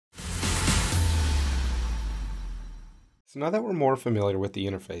So now that we're more familiar with the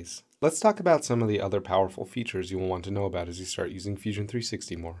interface, let's talk about some of the other powerful features you will want to know about as you start using Fusion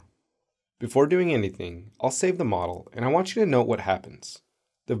 360 more. Before doing anything, I'll save the model and I want you to note what happens.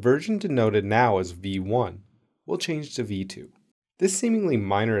 The version denoted now as V1 will change to V2. This seemingly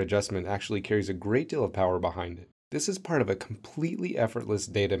minor adjustment actually carries a great deal of power behind it. This is part of a completely effortless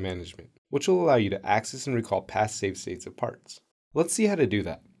data management, which will allow you to access and recall past save states of parts. Let's see how to do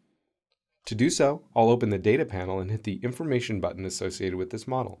that. To do so, I'll open the Data panel and hit the Information button associated with this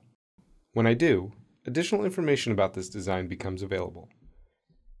model. When I do, additional information about this design becomes available.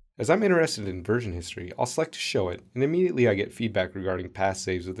 As I'm interested in version history, I'll select to show it, and immediately I get feedback regarding past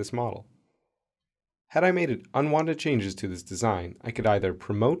saves of this model. Had I made unwanted changes to this design, I could either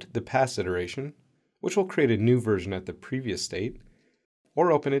promote the past iteration, which will create a new version at the previous state,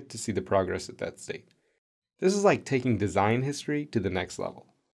 or open it to see the progress at that state. This is like taking design history to the next level.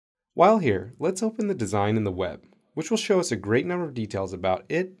 While here, let's open the design in the web, which will show us a great number of details about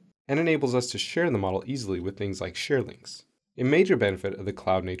it and enables us to share the model easily with things like share links, a major benefit of the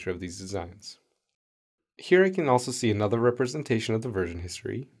cloud nature of these designs. Here I can also see another representation of the version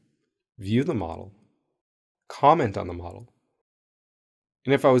history, view the model, comment on the model,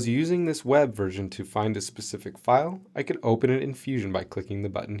 and if I was using this web version to find a specific file, I could open it in Fusion by clicking the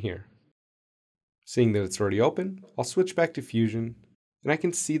button here. Seeing that it's already open, I'll switch back to Fusion, and I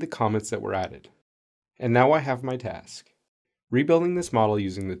can see the comments that were added. And now I have my task, rebuilding this model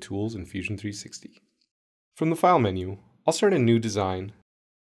using the tools in Fusion 360. From the File menu, I'll start a new design,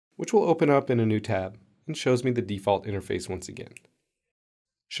 which will open up in a new tab and shows me the default interface once again.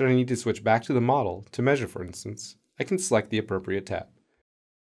 Should I need to switch back to the model to measure, for instance, I can select the appropriate tab.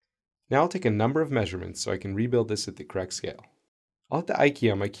 Now I'll take a number of measurements so I can rebuild this at the correct scale. I'll hit the I key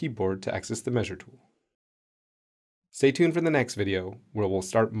on my keyboard to access the Measure tool. Stay tuned for the next video where we'll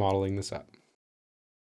start modeling this up.